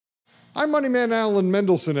I'm Moneyman Alan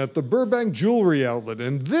Mendelson at the Burbank Jewelry Outlet,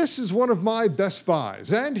 and this is one of my best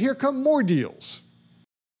buys. And here come more deals.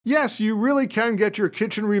 Yes, you really can get your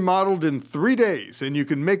kitchen remodeled in 3 days, and you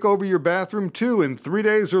can make over your bathroom too in 3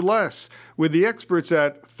 days or less with the experts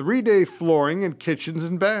at 3-Day Flooring and Kitchens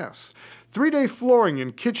and Baths. 3-Day Flooring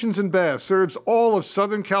and Kitchens and Baths serves all of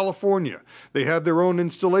Southern California. They have their own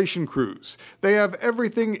installation crews. They have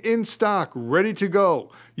everything in stock, ready to go.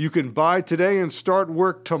 You can buy today and start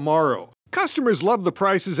work tomorrow. Customers love the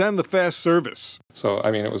prices and the fast service. So,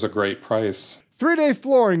 it was a great price. 3-Day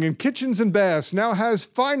Flooring and Kitchens and Baths now has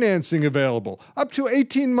financing available, up to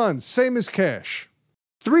 18 months, same as cash.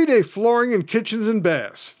 3-Day Flooring and Kitchens and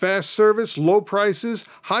Baths, fast service, low prices,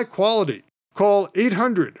 high quality. Call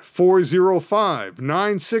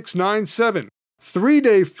 800-405-9697,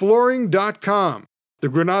 3dayflooring.com. The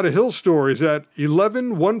Granada Hill store is at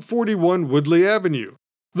 11141 Woodley Avenue.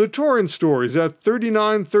 The Torrance store is at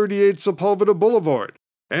 3938 Sepulveda Boulevard.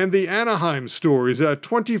 And the Anaheim store is at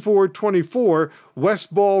 2424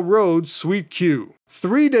 West Ball Road, Suite Q.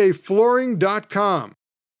 3dayflooring.com.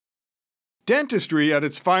 Dentistry at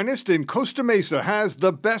its finest in Costa Mesa has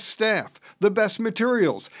the best staff, the best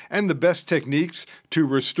materials, and the best techniques to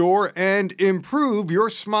restore and improve your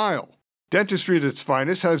smile. Dentistry at its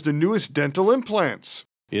finest has the newest dental implants.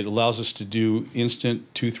 It allows us to do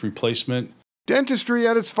instant tooth replacement. Dentistry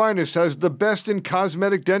at its finest has the best in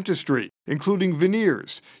cosmetic dentistry, including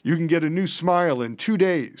veneers. You can get a new smile in 2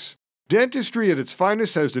 days. Dentistry at its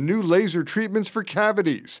finest has the new laser treatments for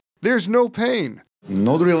cavities. There's no pain.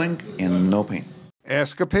 No drilling and no pain.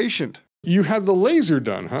 Ask a patient. You had the laser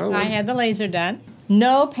done, huh? I had the laser done.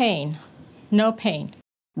 No pain. No pain.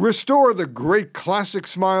 Restore the great classic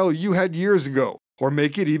smile you had years ago, or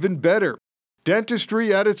make it even better.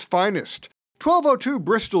 Dentistry at its finest. 1202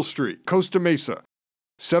 Bristol Street, Costa Mesa.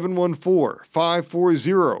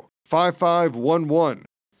 714-540-5511.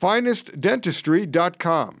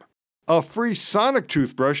 FinestDentistry.com. A free sonic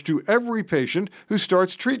toothbrush to every patient who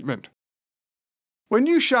starts treatment. When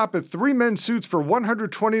you shop at 3 Men's Suits for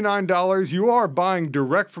 $129, you are buying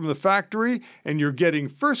direct from the factory and you're getting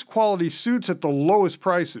first quality suits at the lowest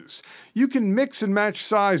prices. You can mix and match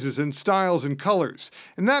sizes and styles and colors,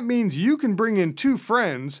 and that means you can bring in 2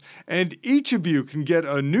 friends and each of you can get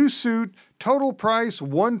a new suit, total price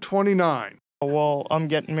 $129. Well, I'm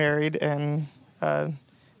getting married and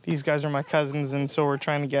these guys are my cousins, and so we're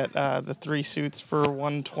trying to get the 3 suits for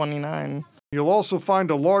 $129. You'll also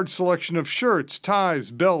find a large selection of shirts,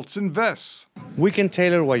 ties, belts, and vests. We can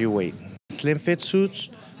tailor what you wear. Slim fit suits,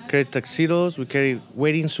 carry tuxedos, we carry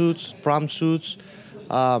wedding suits, prom suits,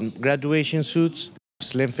 graduation suits,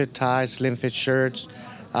 slim fit ties, slim fit shirts,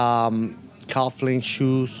 cufflinks,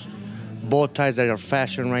 shoes, bow ties that are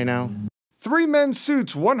fashion right now. 3 Men's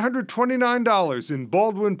Suits, $129 in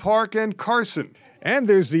Baldwin Park and Carson. And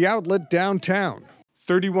there's the outlet downtown.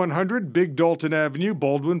 3100 Big Dalton Avenue,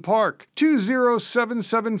 Baldwin Park.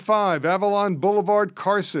 20775 Avalon Boulevard,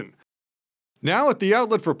 Carson. Now at the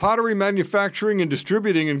outlet for pottery manufacturing and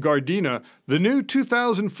distributing in Gardena, the new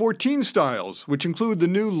 2014 styles, which include the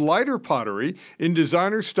new lighter pottery in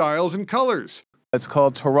designer styles and colors. It's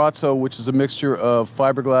called terrazzo, which is a mixture of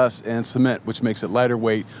fiberglass and cement, which makes it lighter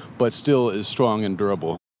weight, but still is strong and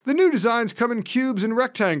durable. The new designs come in cubes and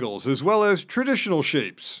rectangles, as well as traditional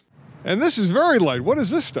shapes. And this is very light. What is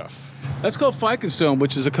this stuff? That's called Stone,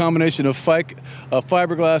 which is a combination of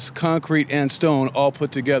fiberglass, concrete, and stone all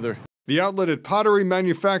put together. The outlet at Pottery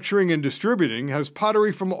Manufacturing and Distributing has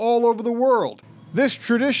pottery from all over the world. This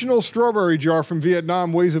traditional strawberry jar from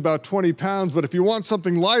Vietnam weighs about 20 pounds, but if you want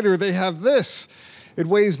something lighter, they have this. It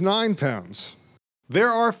weighs 9 pounds. There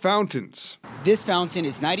are fountains. This fountain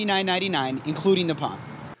is $99.99, including the pump.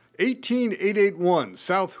 18881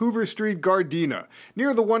 South Hoover Street, Gardena,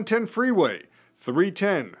 near the 110 freeway.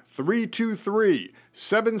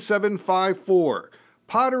 310-323-7754.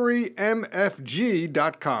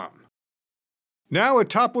 PotteryMFG.com. Now at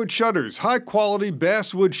Topwood Shutters, high-quality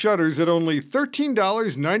basswood shutters at only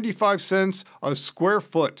 $13.95 a square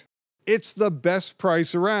foot. It's the best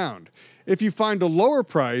price around. If you find a lower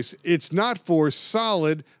price, it's not for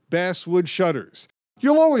solid basswood shutters.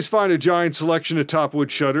 You'll always find a giant selection of Topwood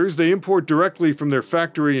shutters. They import directly from their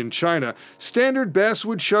factory in China. Standard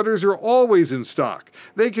basswood shutters are always in stock.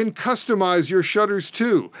 They can customize your shutters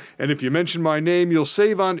too. And if you mention my name, you'll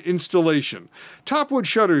save on installation. Topwood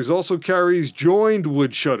Shutters also carries joined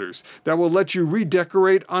wood shutters that will let you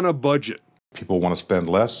redecorate on a budget. People want to spend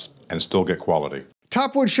less and still get quality.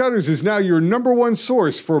 Topwood Shutters is now your #1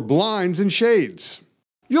 source for blinds and shades.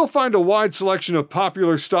 You'll find a wide selection of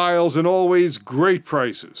popular styles and always great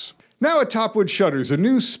prices. Now at Topwood Shutters, a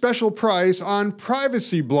new special price on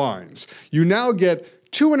privacy blinds. You now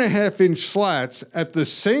get 2.5-inch slats at the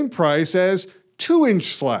same price as 2-inch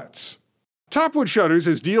slats. Topwood Shutters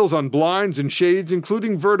has deals on blinds and shades,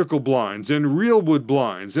 including vertical blinds and real wood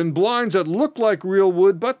blinds and blinds that look like real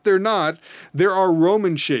wood, but they're not. There are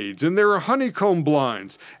Roman shades, and there are honeycomb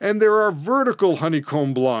blinds, and there are vertical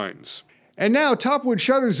honeycomb blinds. And now Topwood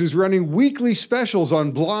Shutters is running weekly specials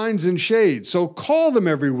on blinds and shades, so call them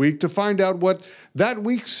every week to find out what that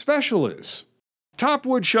week's special is.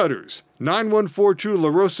 Topwood Shutters, 9142 La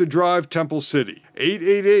Rosa Drive, Temple City,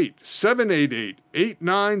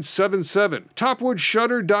 888-788-8977,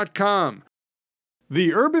 topwoodshutter.com.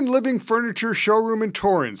 The Urban Living Furniture Showroom in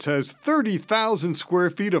Torrance has 30,000 square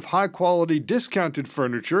feet of high-quality discounted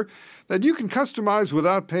furniture that you can customize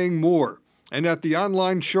without paying more. And at the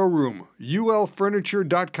online showroom,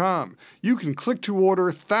 ulfurniture.com, you can click to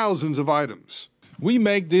order thousands of items. We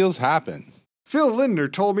make deals happen. Phil Lindner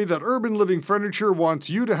told me that Urban Living Furniture wants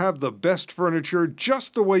you to have the best furniture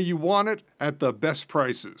just the way you want it at the best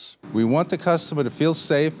prices. We want the customer to feel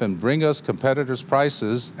safe and bring us competitors'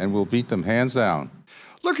 prices, and we'll beat them hands down.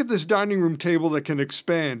 Look at this dining room table that can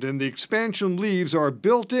expand, and the expansion leaves are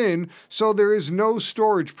built in, so there is no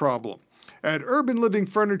storage problem. At Urban Living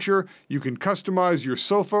Furniture, you can customize your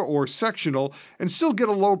sofa or sectional and still get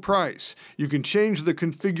a low price. You can change the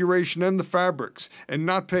configuration and the fabrics and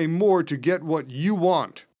not pay more to get what you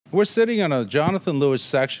want. We're sitting on a Jonathan Lewis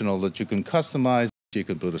sectional that you can customize. You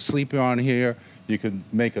can put a sleeper on here, you can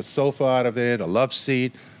make a sofa out of it, a love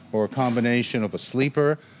seat, or a combination of a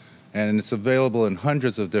sleeper, and it's available in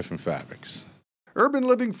hundreds of different fabrics. Urban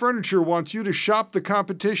Living Furniture wants you to shop the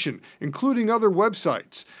competition, including other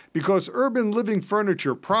websites, because Urban Living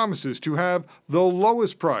Furniture promises to have the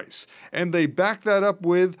lowest price, and they back that up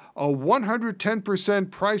with a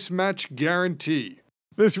 110% price match guarantee.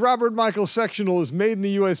 This Robert Michael sectional is made in the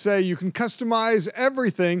USA. You can customize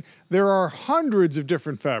everything. There are hundreds of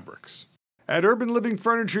different fabrics. At Urban Living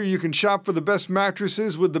Furniture, you can shop for the best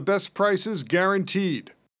mattresses with the best prices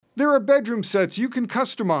guaranteed. There are bedroom sets you can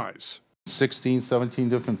customize. 16, 17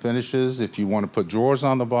 different finishes. If you want to put drawers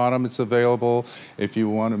on the bottom, it's available. If you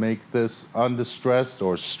want to make this undistressed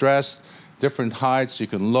or stressed, different heights, you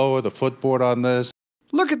can lower the footboard on this.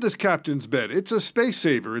 Look at this captain's bed. It's a space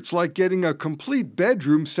saver. It's like getting a complete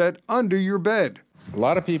bedroom set under your bed. A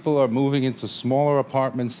lot of people are moving into smaller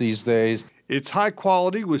apartments these days. It's high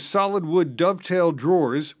quality with solid wood dovetail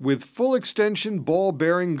drawers with full extension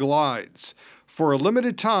ball-bearing glides. For a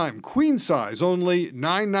limited time, queen size, only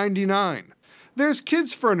 $9.99. There's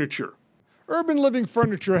kids' furniture. Urban Living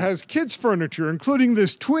Furniture has kids' furniture, including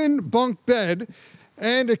this twin bunk bed,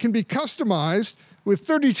 and it can be customized with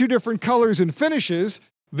 32 different colors and finishes.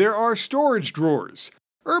 There are storage drawers.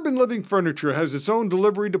 Urban Living Furniture has its own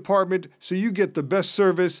delivery department, so you get the best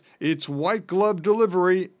service. It's white glove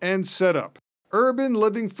delivery and setup. Urban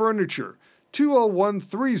Living Furniture,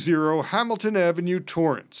 20130 Hamilton Avenue,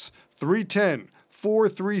 Torrance.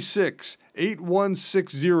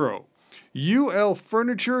 310-436-8160.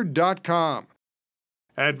 ulfurniture.com.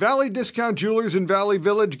 At Valley Discount Jewelers in Valley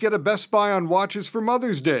Village, get a Best Buy on watches for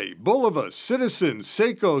Mother's Day. Bulova, Citizen,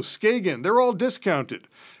 Seiko, Skagen, they're all discounted.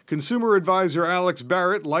 Consumer advisor Alex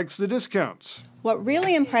Barrett likes the discounts. What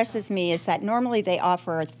really impresses me is that normally they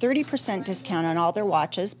offer a 30% discount on all their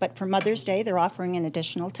watches, but for Mother's Day, they're offering an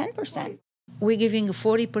additional 10%. We're giving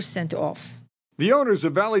 40% off. The owners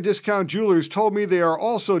of Valley Discount Jewelers told me they are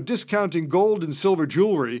also discounting gold and silver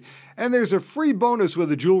jewelry, and there's a free bonus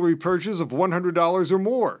with a jewelry purchase of $100 or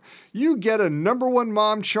more. You get a #1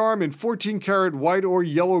 mom charm in 14-karat white or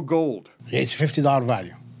yellow gold. It's $50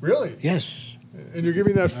 value. Really? Yes. And you're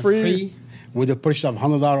giving that free? Free with a purchase of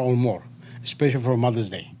 $100 or more, especially for Mother's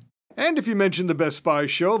Day. And if you mention the Best Buy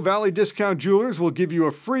show, Valley Discount Jewelers will give you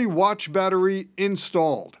a free watch battery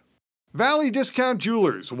installed. Valley Discount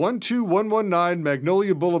Jewelers, 12119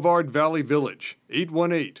 Magnolia Boulevard, Valley Village,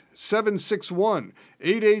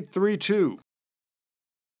 818-761-8832.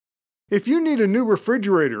 If you need a new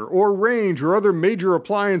refrigerator or range or other major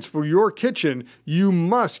appliance for your kitchen, you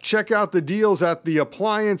must check out the deals at the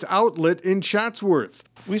Appliance Outlet in Chatsworth.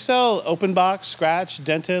 We sell open box, scratch,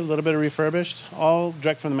 dented, a little bit of refurbished, all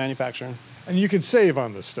direct from the manufacturer. And you can save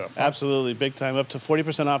on this stuff. Absolutely, big time, up to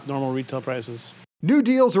 40% off normal retail prices. New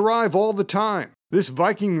deals arrive all the time. This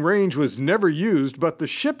Viking range was never used, but the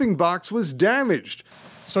shipping box was damaged.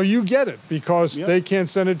 So you get it because they can't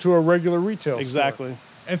send it to a regular retail store. Exactly.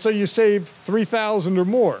 And so you save $3,000 or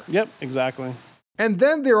more. Yep, exactly. And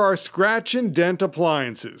then there are scratch and dent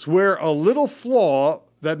appliances, where a little flaw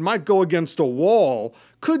that might go against a wall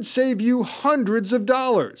could save you hundreds of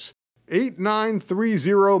dollars.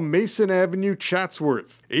 8930 Mason Avenue,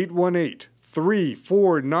 Chatsworth,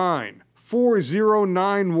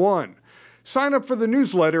 818-349-4091. Sign up for the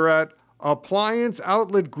newsletter at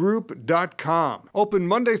applianceoutletgroup.com. Open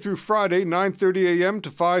Monday through Friday, 9:30 a.m.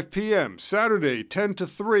 to 5 p.m., Saturday, 10 to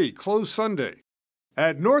 3, closed Sunday.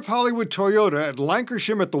 At North Hollywood Toyota at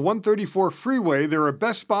Lancashire at the 134 freeway, there are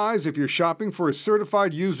Best Buys if you're shopping for a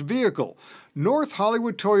certified used vehicle. North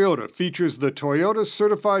Hollywood Toyota features the Toyota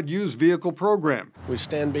Certified Used Vehicle Program. We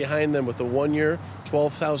stand behind them with a 1-year,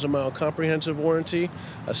 12,000-mile comprehensive warranty,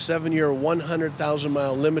 a 7-year,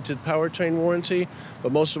 100,000-mile limited powertrain warranty,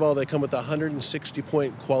 but most of all, they come with a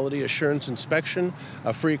 160-point quality assurance inspection,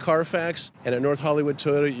 a free Carfax, and at North Hollywood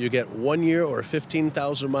Toyota, you get 1 year or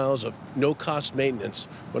 15,000 miles of no-cost maintenance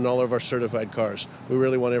on all of our certified cars. We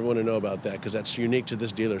really want everyone to know about that because that's unique to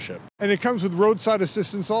this dealership. And it comes with roadside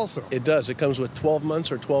assistance also. It does. It comes with 12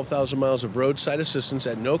 months or 12,000 miles of roadside assistance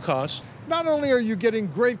at no cost. Not only are you getting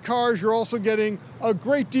great cars, you're also getting a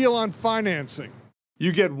great deal on financing.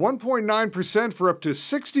 You get 1.9% for up to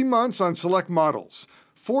 60 months on select models.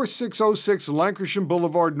 4606 Lancashire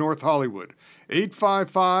Boulevard, North Hollywood.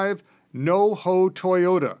 855-NO-HO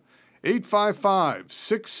Toyota.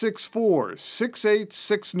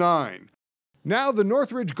 855-664-6869. Now the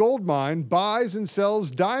Northridge Gold Mine buys and sells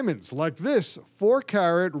diamonds like this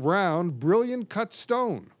 4-carat round brilliant cut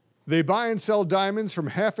stone. They buy and sell diamonds from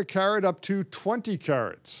half a carat up to 20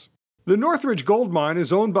 carats. The Northridge Gold Mine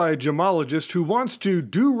is owned by a gemologist who wants to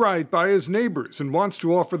do right by his neighbors and wants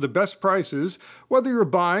to offer the best prices, whether you're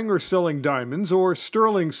buying or selling diamonds or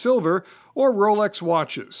sterling silver or Rolex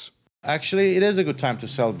watches. Actually, it is a good time to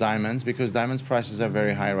sell diamonds because diamonds prices are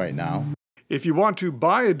very high right now. If you want to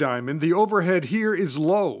buy a diamond, the overhead here is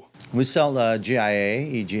low. We sell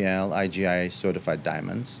GIA, EGL, IGI certified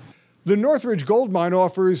diamonds. The Northridge Gold Mine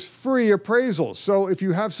offers free appraisals, so if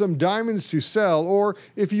you have some diamonds to sell or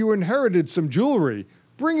if you inherited some jewelry,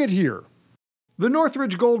 bring it here. The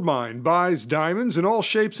Northridge Gold Mine buys diamonds in all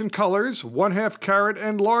shapes and colors, 1/2 carat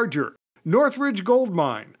and larger. Northridge Gold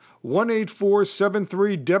Mine,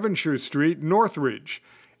 18473 Devonshire Street, Northridge,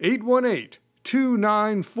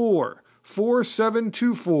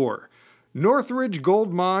 818-294-4724,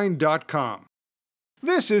 northridgegoldmine.com.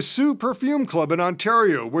 This is Sue Perfume Club in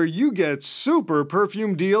Ontario, where you get super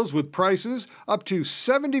perfume deals with prices up to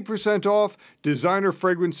 70% off designer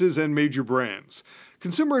fragrances and major brands.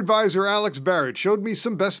 Consumer advisor Alex Barrett showed me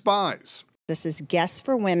some Best Buys. This is Guess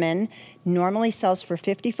for Women. Normally sells for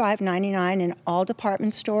 $55.99 in all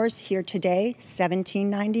department stores. Here today,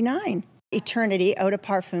 $17.99. Eternity Eau de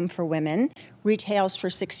Parfum for women retails for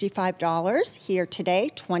 $65. Here today,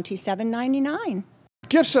 $27.99.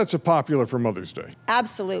 Gift sets are popular for Mother's Day.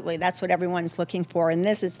 Absolutely. That's what everyone's looking for. And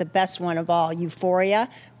this is the best one of all, Euphoria,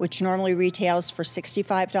 which normally retails for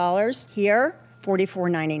 $65. Here,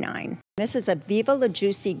 $44.99. This is a Viva La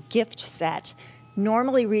Juicy gift set.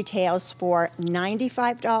 Normally retails for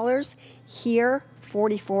 $95. Here,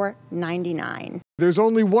 $44.99. There's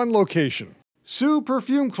only one location. Sue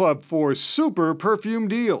Perfume Club for super perfume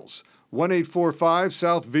deals. 1845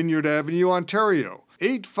 South Vineyard Avenue, Ontario.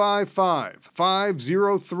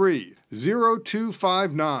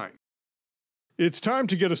 855-503-0259. It's time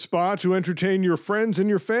to get a spa to entertain your friends and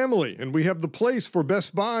your family, and we have the place for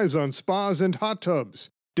Best Buys on spas and hot tubs.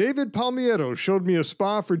 David Palmiero showed me a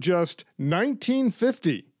spa for just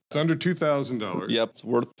 $19.50. It's under $2,000. Yep, it's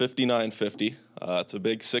worth $59.50. It's a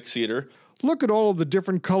big 6-seater. Look at all of the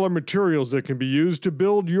different color materials that can be used to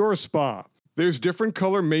build your spa. There's different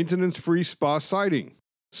color maintenance-free spa siding.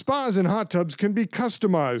 Spas and hot tubs can be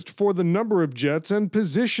customized for the number of jets and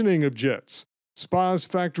positioning of jets. Spas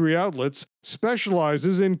Factory Outlets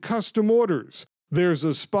specializes in custom orders. There's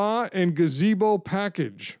a spa and gazebo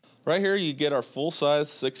package. Right here you get our full-size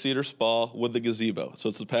 6-seater spa with the gazebo. So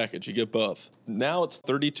it's the package, you get both. Now it's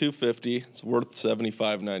 $32.50, it's worth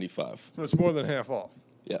 $75.95. So it's more than half off.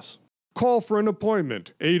 Yes. Call for an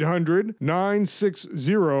appointment,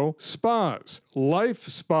 800-960-SPAS,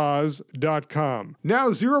 lifespas.com. Now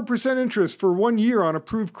 0% interest for 1 year on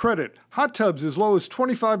approved credit. Hot tubs as low as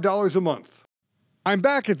 $25 a month. I'm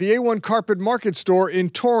back at the A1 Carpet Market Store in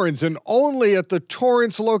Torrance and only at the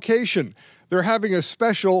Torrance location. They're having a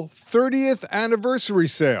special 30th anniversary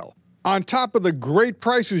sale. On top of the great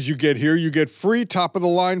prices you get here, you get free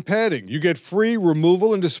top-of-the-line padding. You get free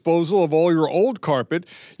removal and disposal of all your old carpet.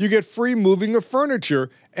 You get free moving of furniture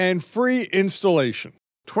and free installation.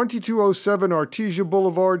 2207 Artesia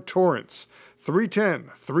Boulevard, Torrance.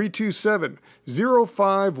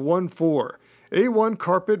 310-327-0514.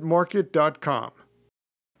 A1carpetmarket.com.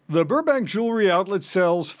 The Burbank Jewelry Outlet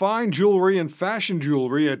sells fine jewelry and fashion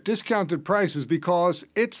jewelry at discounted prices because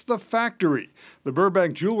it's the factory. The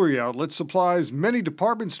Burbank Jewelry Outlet supplies many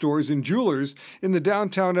department stores and jewelers in the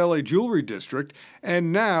downtown LA Jewelry District,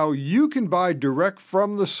 and now you can buy direct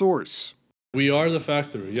from the source. We are the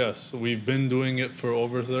factory, yes. We've been doing it for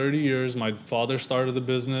over 30 years. My father started the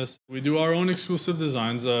business. We do our own exclusive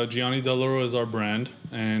designs. Gianni Dell'Oro is our brand,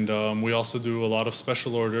 and we also do a lot of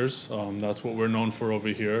special orders. That's what we're known for over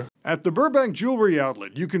here. At the Burbank Jewelry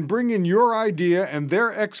Outlet, you can bring in your idea and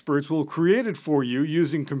their experts will create it for you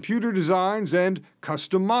using computer designs and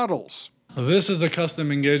custom models. This is a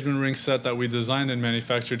custom engagement ring set that we designed and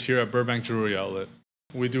manufactured here at Burbank Jewelry Outlet.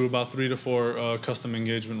 We do about 3 to 4 custom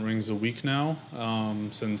engagement rings a week now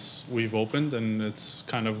since we've opened, and it's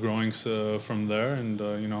kind of growing from there, and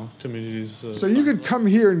communities. So you could come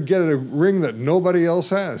here and get a ring that nobody else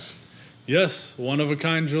has. Yes,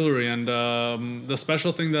 one-of-a-kind jewelry, and the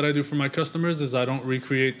special thing that I do for my customers is I don't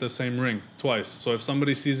recreate the same ring twice. So if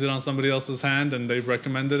somebody sees it on somebody else's hand and they've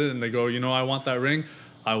recommended it and they go, I want that ring,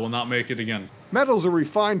 I will not make it again. Metals are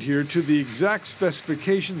refined here to the exact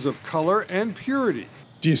specifications of color and purity.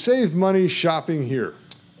 Do you save money shopping here?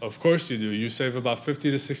 Of course you do. You save about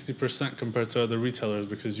 50 to 60% compared to other retailers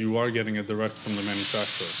because you are getting it direct from the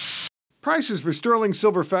manufacturer. Prices for sterling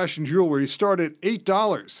silver fashion jewelry start at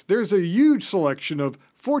 $8. There's a huge selection of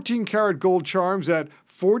 14-karat gold charms at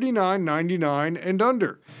 $49.99 and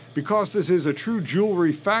under. Because this is a true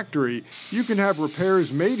jewelry factory, you can have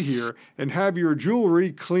repairs made here and have your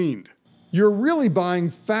jewelry cleaned. You're really buying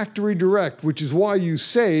factory direct, which is why you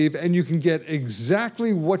save and you can get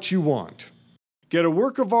exactly what you want. Get a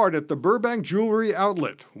work of art at the Burbank Jewelry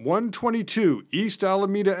Outlet, 122 East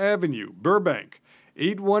Alameda Avenue, Burbank,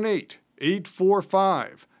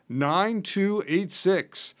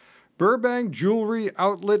 818-845-9286,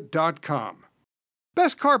 burbankjewelryoutlet.com.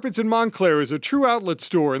 Best Carpets in Montclair is a true outlet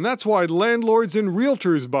store, and that's why landlords and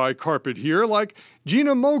realtors buy carpet here, like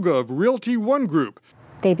Gina Moga of Realty One Group.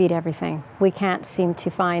 They beat everything. We can't seem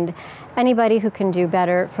to find anybody who can do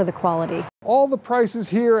better for the quality. All the prices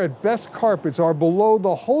here at Best Carpets are below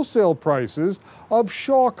the wholesale prices of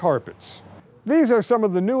Shaw Carpets. These are some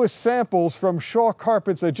of the newest samples from Shaw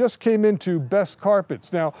Carpets that just came into Best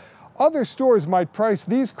Carpets. Now, other stores might price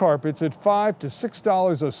these carpets at $5 to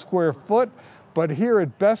 $6 a square foot, but here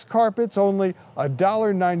at Best Carpets, only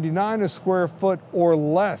 $1.99 a square foot or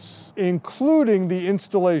less, including the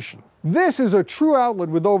installation. This is a true outlet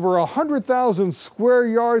with over 100,000 square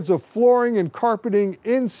yards of flooring and carpeting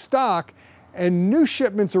in stock, and new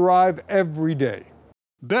shipments arrive every day.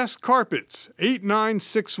 Best Carpets,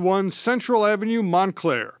 8961 Central Avenue,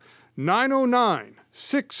 Montclair,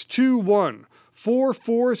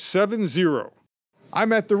 909-621-4470.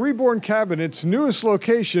 I'm at the Reborn Cabinets' newest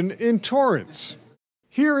location in Torrance.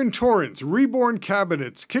 Here in Torrance, Reborn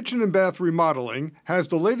Cabinets Kitchen and Bath Remodeling has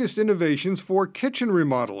the latest innovations for kitchen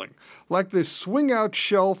remodeling, like this swing-out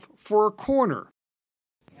shelf for a corner.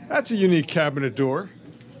 That's a unique cabinet door.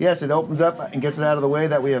 Yes, it opens up and gets it out of the way.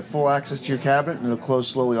 That way you have full access to your cabinet, and it'll close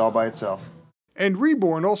slowly all by itself. And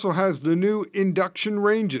Reborn also has the new induction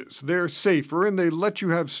ranges. They're safer and they let you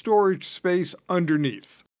have storage space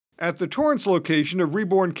underneath. At the Torrance location of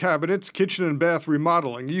Reborn Cabinets Kitchen and Bath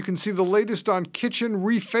Remodeling, you can see the latest on kitchen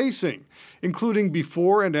refacing, including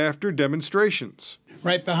before and after demonstrations.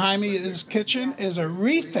 Right behind me in this kitchen is a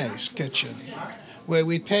reface kitchen, where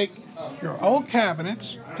we take your old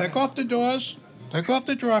cabinets, take off the doors, take off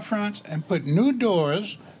the drawer fronts, and put new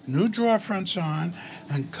doors, new drawer fronts on,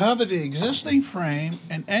 and cover the existing frame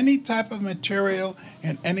in any type of material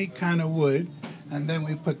and any kind of wood. And then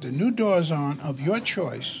we put the new doors on of your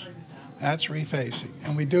choice. That's refacing.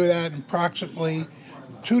 And we do that in approximately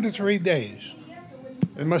 2 to 3 days.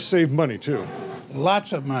 It must save money, too.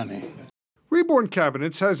 Lots of money. Reborn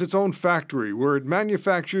Cabinets has its own factory where it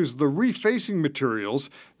manufactures the refacing materials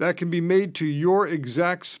that can be made to your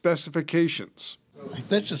exact specifications.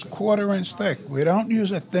 This is 1/4 inch thick. We don't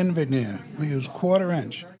use a thin veneer. We use 1/4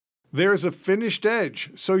 inch. There's a finished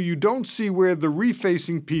edge, so you don't see where the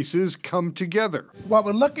refacing pieces come together. What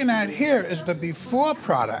we're looking at here is the before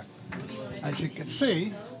product. As you can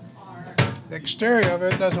see, the exterior of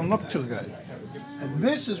it doesn't look too good. And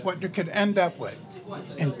this is what you could end up with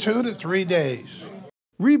in 2 to 3 days.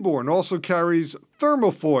 Reborn also carries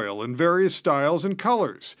thermofoil in various styles and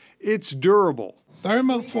colors. It's durable.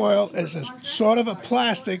 Thermofoil is a sort of a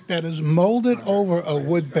plastic that is molded over a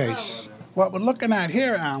wood base. What we're looking at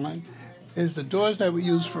here, Alan, is the doors that we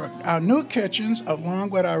use for our new kitchens along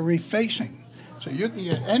with our refacing. So you can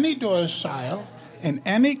get any door style in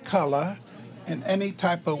any color in any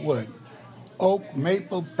type of wood. Oak,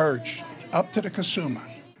 maple, birch, up to the consumer.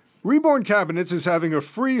 Reborn Cabinets is having a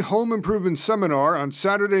free home improvement seminar on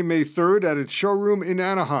Saturday, May 3rd at its showroom in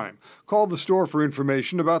Anaheim. Call the store for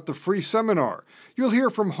information about the free seminar. You'll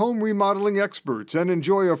hear from home remodeling experts and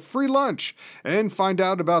enjoy a free lunch and find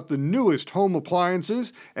out about the newest home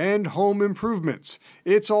appliances and home improvements.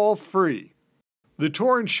 It's all free. The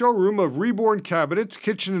tour and showroom of Reborn Cabinets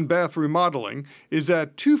Kitchen and Bath Remodeling is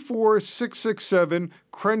at 24667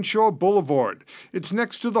 Crenshaw Boulevard. It's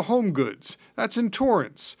next to the Home Goods. That's in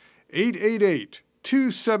Torrance.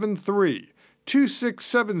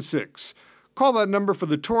 888-273-2676. Call that number for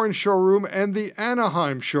the Torrance showroom and the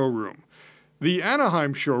Anaheim showroom. The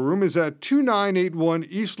Anaheim showroom is at 2981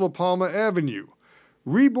 East La Palma Avenue.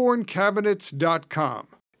 RebornCabinets.com.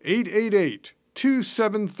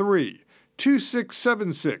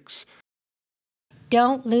 888-273-2676.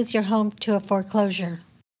 Don't lose your home to a foreclosure.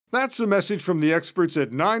 That's the message from the experts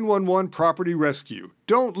at 911 Property Rescue.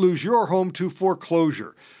 Don't lose your home to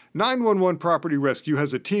foreclosure. 911 Property Rescue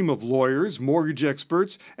has a team of lawyers, mortgage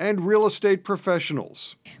experts, and real estate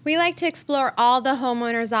professionals. We like to explore all the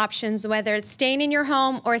homeowners' options, whether it's staying in your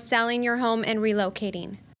home or selling your home and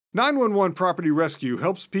relocating. 911 Property Rescue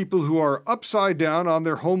helps people who are upside down on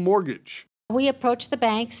their home mortgage. We approach the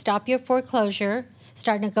bank, stop your foreclosure,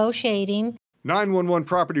 start negotiating. 911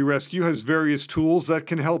 Property Rescue has various tools that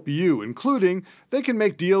can help you, including they can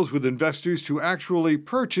make deals with investors to actually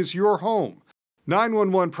purchase your home.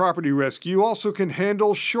 911 Property Rescue also can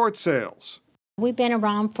handle short sales. We've been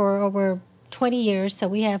around for over 20 years, so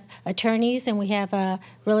we have attorneys and we have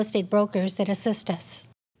real estate brokers that assist us.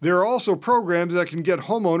 There are also programs that can get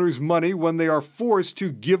homeowners money when they are forced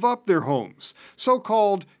to give up their homes,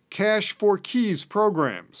 so-called cash for keys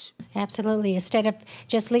programs. Absolutely. Instead of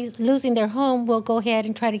just losing their home, we'll go ahead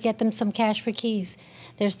and try to get them some cash for keys.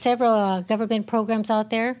 There's several government programs out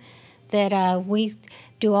there that we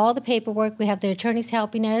do all the paperwork. We have the attorneys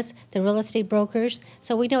helping us, the real estate brokers,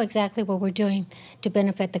 so we know exactly what we're doing to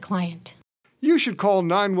benefit the client. You should call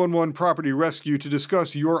 911 Property Rescue to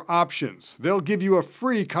discuss your options. They'll give you a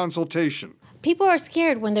free consultation. People are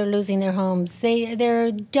scared when they're losing their homes. They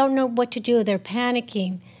don't know what to do. They're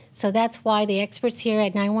panicking. So that's why the experts here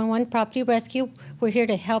at 911 Property Rescue, we're here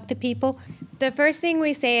to help the people. The first thing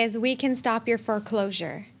we say is we can stop your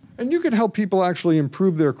foreclosure. And you can help people actually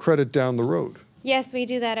improve their credit down the road. Yes, we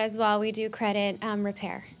do that as well. We do credit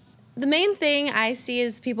repair. The main thing I see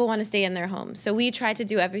is people want to stay in their homes, so we try to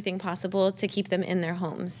do everything possible to keep them in their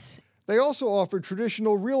homes. They also offer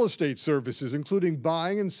traditional real estate services, including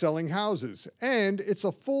buying and selling houses, and it's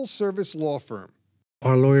a full-service law firm.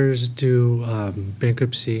 Our lawyers do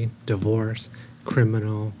bankruptcy, divorce,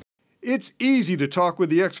 criminal. It's easy to talk with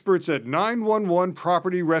the experts at 911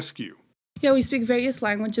 Property Rescue. Yeah, we speak various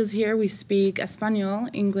languages here. We speak Espanol,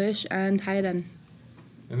 English, and Tairan.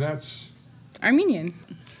 And that's? Armenian.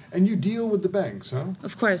 And you deal with the banks, huh?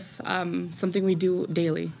 Of course, something we do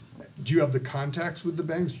daily. Do you have the contacts with the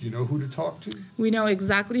banks? Do you know who to talk to? We know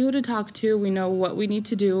exactly who to talk to. We know what we need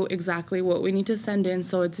to do, exactly what we need to send in,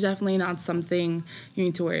 so it's definitely not something you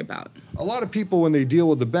need to worry about. A lot of people, when they deal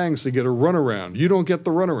with the banks, they get a runaround. You don't get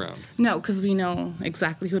the runaround. No, because we know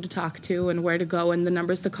exactly who to talk to and where to go and the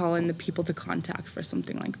numbers to call and the people to contact for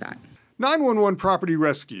something like that. 911 Property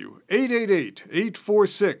Rescue,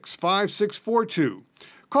 888-846-5642.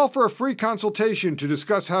 Call for a free consultation to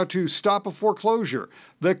discuss how to stop a foreclosure,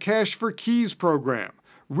 the Cash for Keys program,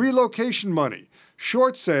 relocation money,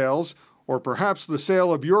 short sales, or perhaps the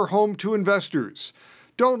sale of your home to investors.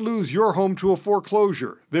 Don't lose your home to a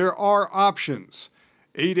foreclosure. There are options.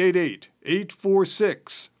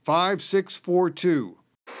 888-846-5642.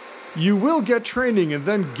 You will get training and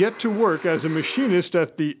then get to work as a machinist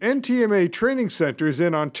at the NTMA training centers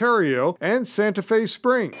in Ontario and Santa Fe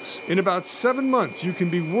Springs. In about 7 months, you can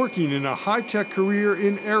be working in a high-tech career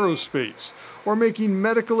in aerospace, or making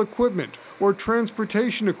medical equipment or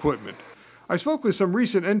transportation equipment. I spoke with some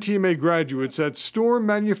recent NTMA graduates at Storm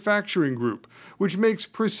Manufacturing Group, which makes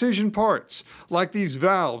precision parts, like these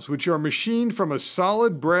valves, which are machined from a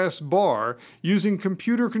solid brass bar using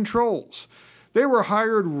computer controls. They were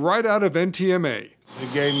hired right out of NTMA.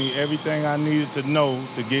 It gave me everything I needed to know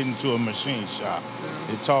to get into a machine shop.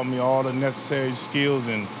 It taught me all the necessary skills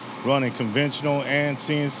in running conventional and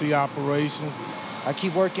CNC operations. I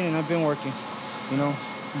keep working and I've been working, you know.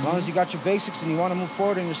 As long as you got your basics and you want to move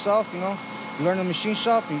forward in yourself, you know, you learn a machine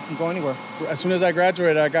shop and you can go anywhere. As soon as I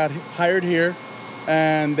graduated, I got hired here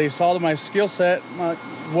and they saw my skill set,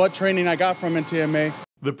 what training I got from NTMA.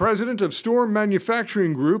 The president of Storm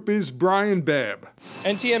Manufacturing Group is Brian Babb.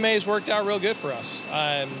 NTMA has worked out real good for us.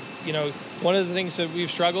 You know, one of the things that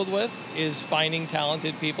we've struggled with is finding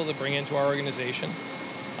talented people to bring into our organization.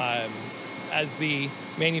 As the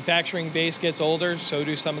manufacturing base gets older, so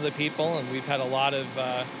do some of the people, and we've had a lot of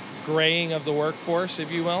graying of the workforce,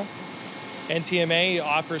 if you will. NTMA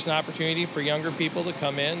offers an opportunity for younger people to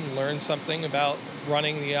come in and learn something about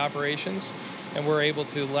running the operations, and we're able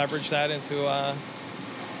to leverage that into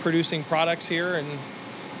producing products here and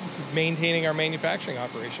maintaining our manufacturing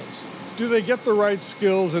operations. Do they get the right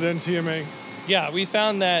skills at NTMA? Yeah, we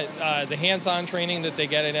found that the hands-on training that they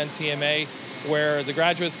get at NTMA, where the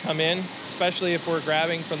graduates come in, especially if we're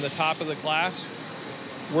grabbing from the top of the class,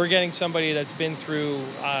 we're getting somebody that's been through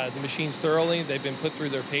the machines thoroughly, they've been put through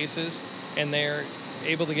their paces, and they're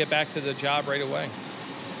able to get back to the job right away.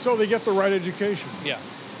 So they get the right education? Yeah,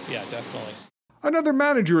 definitely. Another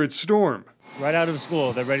manager at Storm. Right out of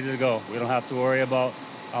school, they're ready to go. We don't have to worry about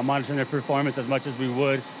monitoring their performance as much as we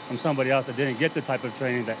would from somebody else that didn't get the type of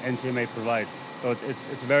training that NTMA provides. So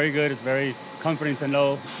it's very good. It's very comforting to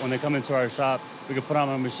know when they come into our shop, we can put on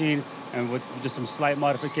a machine and with just some slight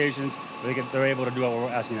modifications, they're able to do what we're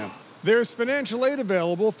asking them. There's financial aid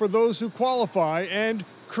available for those who qualify and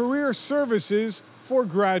career services for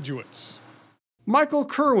graduates. Michael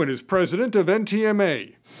Kerwin is president of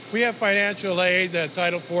NTMA. We have financial aid,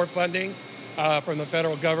 Title IV funding from the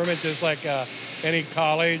federal government, just like any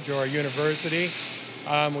college or university.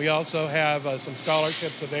 We also have some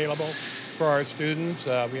scholarships available for our students.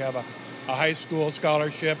 We have a high school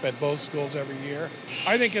scholarship at both schools every year.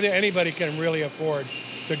 I think anybody can really afford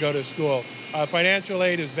to go to school. Financial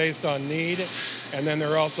aid is based on need, and then there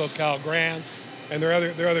are also Cal grants, and there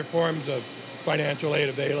are other forms of financial aid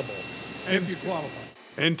available if you qualify.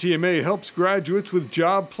 NTMA helps graduates with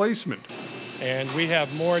job placement. And we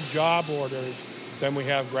have more job orders than we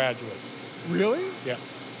have graduates. Really? Yeah.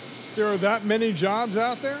 There are that many jobs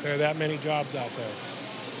out there? There are that many jobs out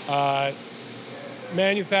there.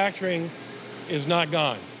 Manufacturing is not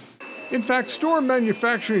gone. In fact, Storm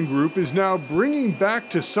Manufacturing Group is now bringing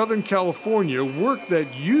back to Southern California work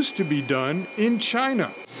that used to be done in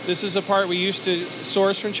China. This is a part we used to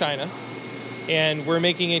source from China, and we're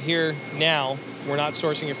making it here now. We're not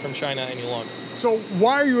sourcing it from China any longer. So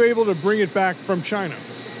why are you able to bring it back from China?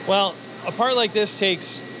 Well, a part like this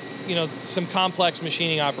takes, some complex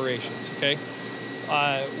machining operations, okay?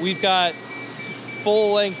 We've got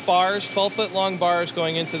full-length bars, 12-foot long bars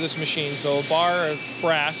going into this machine, so a bar of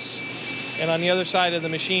brass, and on the other side of the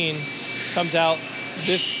machine comes out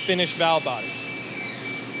this finished valve body,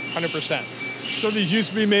 100%. So these used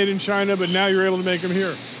to be made in China, but now you're able to make them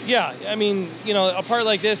here? Yeah, a part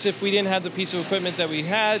like this, if we didn't have the piece of equipment that we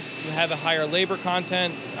had, we'd have a higher labor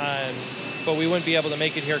content, but we wouldn't be able to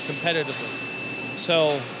make it here competitively.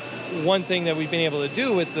 So one thing that we've been able to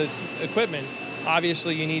do with the equipment,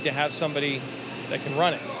 obviously you need to have somebody that can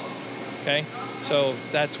run it, okay? So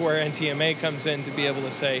that's where NTMA comes in to be able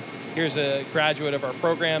to say, here's a graduate of our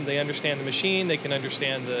program, they understand the machine, they can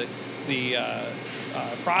understand the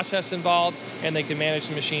process involved, and they can manage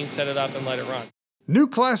the machine, set it up, and let it run. New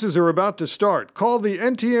classes are about to start. Call the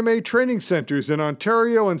NTMA training centers in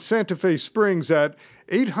Ontario and Santa Fe Springs at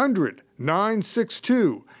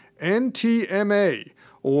 800-962-NTMA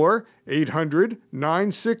or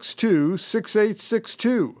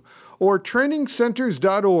 800-962-6862 or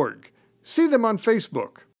trainingcenters.org. See them on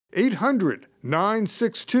Facebook.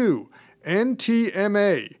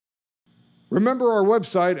 800-962-NTMA. Remember our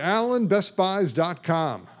website,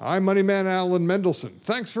 AllenBestBuys.com. I'm Moneyman Alan Mendelson.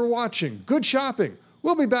 Thanks for watching. Good shopping.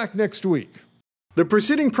 We'll be back next week. The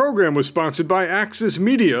preceding program was sponsored by Axis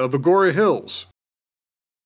Media of Agora Hills.